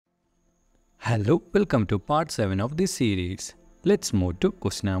Hello, welcome to part 7 of this series. Let's move to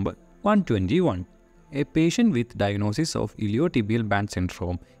question number 121. A patient with diagnosis of iliotibial band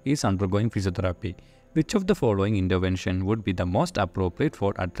syndrome is undergoing physiotherapy. Which of the following intervention would be the most appropriate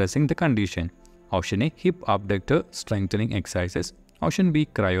for addressing the condition? Option A, hip abductor strengthening exercises. Option B,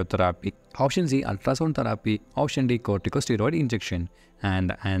 cryotherapy. Option C, ultrasound therapy. Option D, corticosteroid injection. And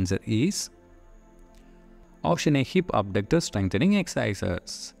the answer is option A, hip abductor strengthening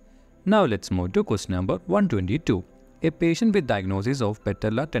exercises. Now let's move to question number 122. A patient with diagnosis of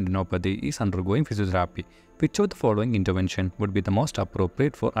patellar tendinopathy is undergoing physiotherapy. Which of the following intervention would be the most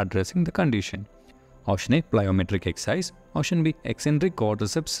appropriate for addressing the condition? Option A, plyometric exercise. Option B, eccentric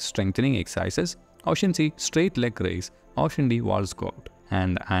quadriceps strengthening exercises. Option C, straight leg raise. Option D, wall squat.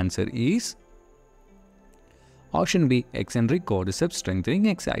 And the answer is option B, eccentric quadriceps strengthening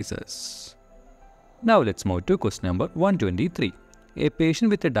exercises. Now let's move to question number 123. A patient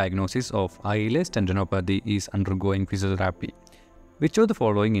with a diagnosis of Achilles tendinopathy is undergoing physiotherapy. Which of the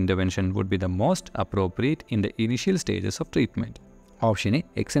following intervention would be the most appropriate in the initial stages of treatment? Option A,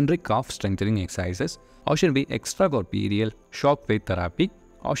 eccentric calf strengthening exercises. Option B, extracorporeal shock wave therapy.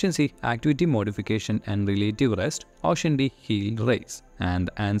 Option C, activity modification and relative rest. Option D, heel raise. And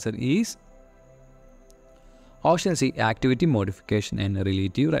the answer is option C, activity modification and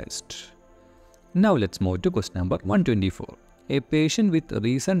relative rest. Now let's move to question number 124. A patient with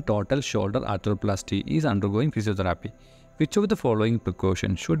recent total shoulder arthroplasty is undergoing physiotherapy. Which of the following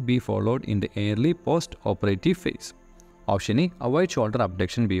precautions should be followed in the early post-operative phase? Option A, avoid shoulder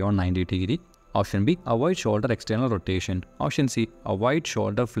abduction beyond 90 degrees. Option B, avoid shoulder external rotation. Option C, avoid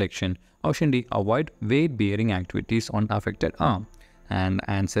shoulder flexion. Option D, avoid weight-bearing activities on affected arm. And the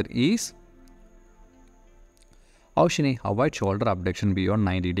answer is option A, avoid shoulder abduction beyond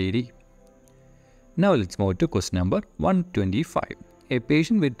 90 degrees. Now let's move to question number 125. A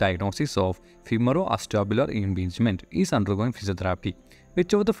patient with diagnosis of femoroacetabular impingement is undergoing physiotherapy.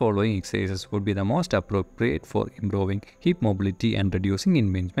 Which of the following exercises would be the most appropriate for improving hip mobility and reducing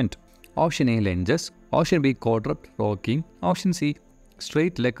impingement? Option A, lunges. Option B, quadruped rocking. Option C,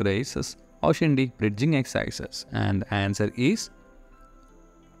 straight leg raises. Option D, bridging exercises. And the answer is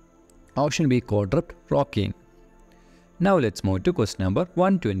option B, quadruped rocking. Now let's move to question number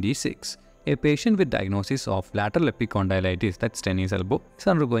 126. A patient with diagnosis of lateral epicondylitis, that's tennis elbow, is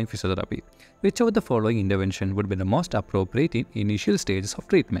undergoing physiotherapy. Which of the following intervention would be the most appropriate in initial stages of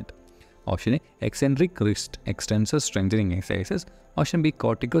treatment? Option A, eccentric wrist extensor strengthening exercises. Option B,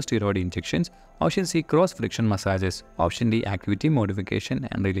 corticosteroid injections. Option C, cross friction massages. Option D, activity modification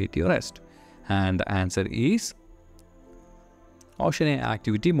and relative rest. And the answer is option A,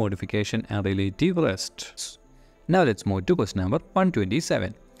 activity modification and relative rest. Now let's move to question number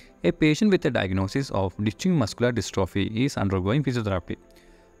 127. A patient with a diagnosis of ditching muscular dystrophy is undergoing physiotherapy.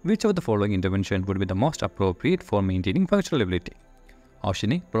 Which of the following intervention would be the most appropriate for maintaining functional ability?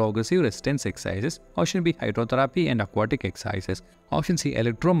 Option A, progressive resistance exercises. Option B, hydrotherapy and aquatic exercises. Option C,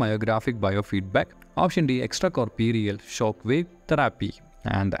 electromyographic biofeedback. Option D, extracorporeal shock wave therapy.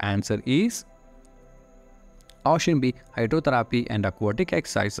 And the answer is option B, hydrotherapy and aquatic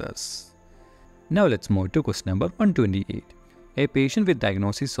exercises. Now let's move to question number 128. A patient with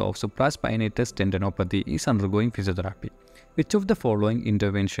diagnosis of supraspinatus tendinopathy is undergoing physiotherapy. Which of the following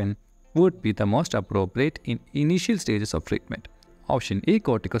intervention would be the most appropriate in initial stages of treatment? Option A,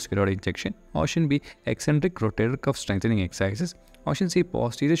 corticosteroid injection. Option B, eccentric rotator cuff strengthening exercises. Option C,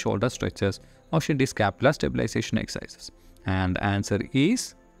 posterior shoulder stretches. Option D, scapular stabilization exercises. And the answer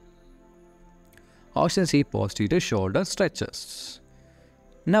is option C, posterior shoulder stretches.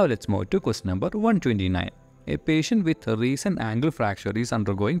 Now let's move to question number 129. A patient with a recent ankle fracture is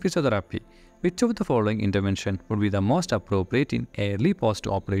undergoing physiotherapy. Which of the following intervention would be the most appropriate in early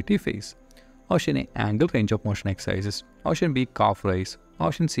post-operative phase? Option A, ankle range of motion exercises. Option B, calf raise.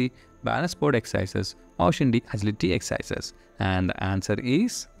 Option C, balance board exercises. Option D, agility exercises. And the answer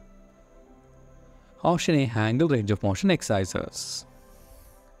is option A, ankle range of motion exercises.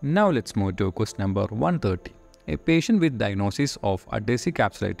 Now let's move to question number 130. A patient with diagnosis of adhesive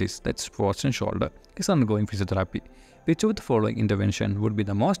capsulitis, that's frozen shoulder, is undergoing physiotherapy. Which of the following intervention would be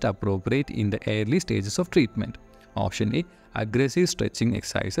the most appropriate in the early stages of treatment? Option A, aggressive stretching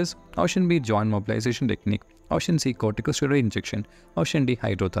exercises. Option B, joint mobilization technique. Option C, corticosteroid injection. Option D,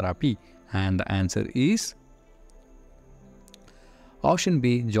 hydrotherapy. And the answer is option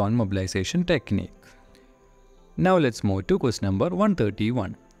B, joint mobilization technique. Now let's move to question number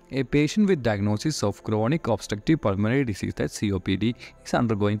 131. A patient with diagnosis of chronic obstructive pulmonary disease, that's COPD, is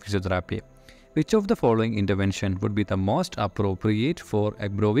undergoing physiotherapy. Which of the following intervention would be the most appropriate for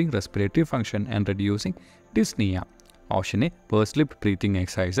improving respiratory function and reducing dyspnea? Option A, pursed lip breathing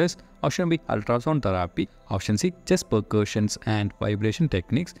exercises. Option B, ultrasound therapy. Option C, chest percussions and vibration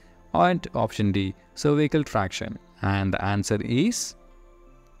techniques. And option D, cervical traction. And the answer is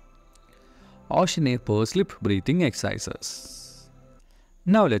option A, pursed lip breathing exercises.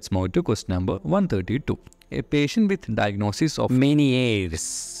 Now let's move to question number 132. A patient with diagnosis of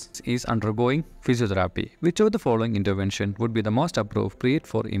Meniere's is undergoing physiotherapy. Which of the following intervention would be the most appropriate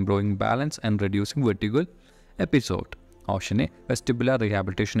for improving balance and reducing vertigo episode? Option A, vestibular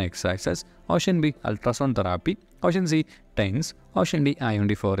rehabilitation exercises. Option B, ultrasound therapy. Option C, TENS. Option D,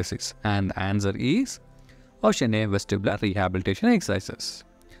 iontophoresis. And the answer is option A, vestibular rehabilitation exercises.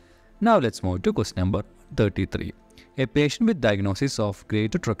 Now let's move to question number 33. A patient with diagnosis of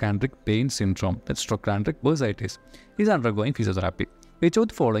greater trochanteric pain syndrome, that's trochanteric bursitis, is undergoing physiotherapy. Which of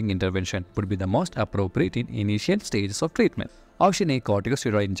the following intervention would be the most appropriate in initial stages of treatment? Option A,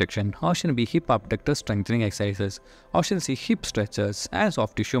 corticosteroid injection. Option B, hip abductor strengthening exercises. Option C, hip stretches and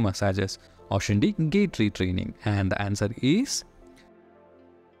soft tissue massages. Option D, gait retraining. And the answer is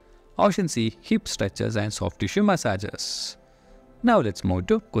option C, hip stretches and soft tissue massages. Now let's move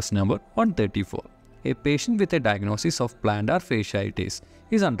to question number 134. A patient with a diagnosis of plantar fasciitis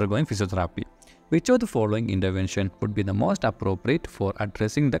is undergoing physiotherapy. Which of the following intervention would be the most appropriate for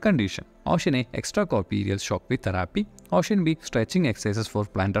addressing the condition? Option A, extracorporeal shockwave therapy. Option B, stretching exercises for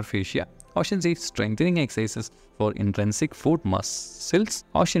plantar fascia. Option C, strengthening exercises for intrinsic foot muscles.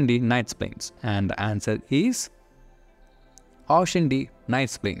 Option D, night splints. And the answer is option D,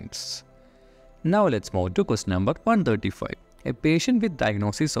 night splints. Now let's move to question number 135. A patient with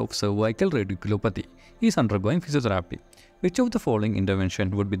diagnosis of cervical radiculopathy is undergoing physiotherapy. Which of the following intervention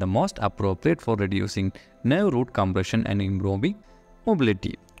would be the most appropriate for reducing nerve root compression and improving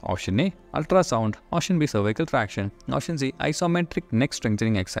mobility? Option A, ultrasound. Option B, cervical traction. Option C, isometric neck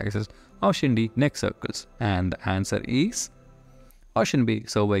strengthening exercises. Option D, neck circles. And the answer is option B,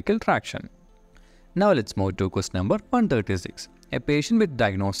 cervical traction. Now let's move to question number 136. A patient with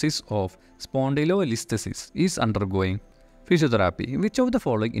diagnosis of spondylolisthesis is undergoing physiotherapy. Which of the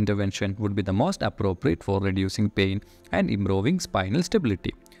following intervention would be the most appropriate for reducing pain and improving spinal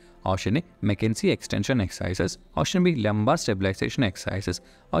stability? Option A, McKenzie extension exercises. Option B, lumbar stabilization exercises.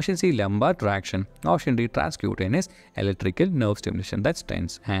 Option C, lumbar traction. Option D, transcutaneous electrical nerve stimulation, that's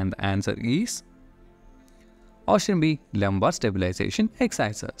TENS. And the answer is option B, lumbar stabilization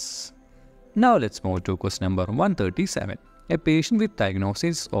exercises. Now let's move to question number 137. A patient with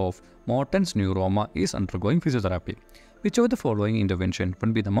diagnosis of Morton's neuroma is undergoing physiotherapy. Which of the following intervention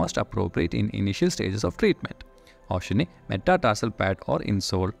would be the most appropriate in initial stages of treatment? Option A, metatarsal pad or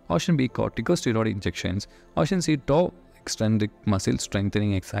insole. Option B, corticosteroid injections. Option C, toe eccentric muscle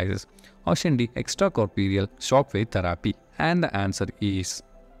strengthening exercises. Option D, extracorporeal shockwave therapy. And the answer is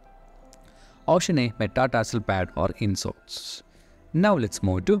option A, metatarsal pad or insoles. Now let's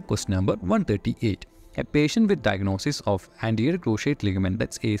move to question number 138. A patient with diagnosis of anterior cruciate ligament,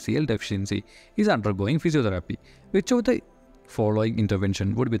 that's ACL deficiency, is undergoing physiotherapy. Which of the following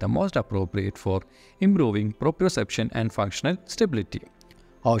intervention would be the most appropriate for improving proprioception and functional stability?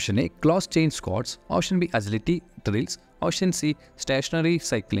 Option A, cross chain squats. Option B, agility drills. Option C, stationary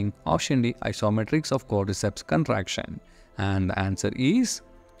cycling. Option D, isometrics of quadriceps contraction. And the answer is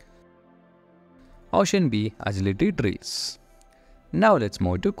option B, agility drills. Now let's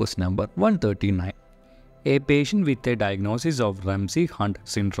move to question number 139. A patient with a diagnosis of Ramsay-Hunt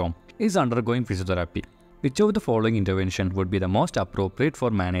syndrome is undergoing physiotherapy. Which of the following intervention would be the most appropriate for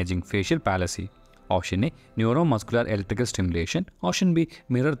managing facial palsy? Option A, neuromuscular electrical stimulation. Option B,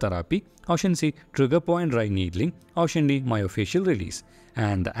 mirror therapy. Option C, trigger point dry needling. Option D, myofascial release.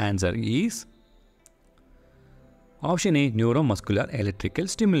 And the answer is option A, neuromuscular electrical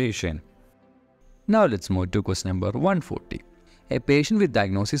stimulation. Now let's move to question number 140. A patient with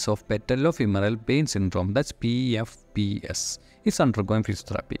diagnosis of patellofemoral pain syndrome, that's PFPS, is undergoing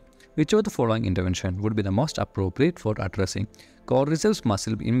physiotherapy. Which of the following intervention would be the most appropriate for addressing quadriceps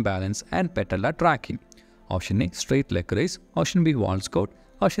muscle imbalance and patellar tracking? Option A, straight leg raise. Option B, wall squat.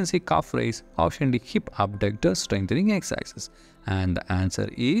 Option C, calf raise. Option D, hip abductor strengthening exercises. And the answer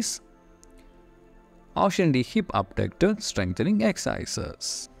is option D, hip abductor strengthening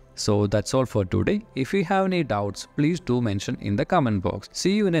exercises. So that's all for today. If you have any doubts, please do mention in the comment box.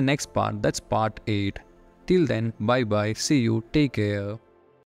 See you in the next part, that's part 8. Till then, bye bye, see you, take care.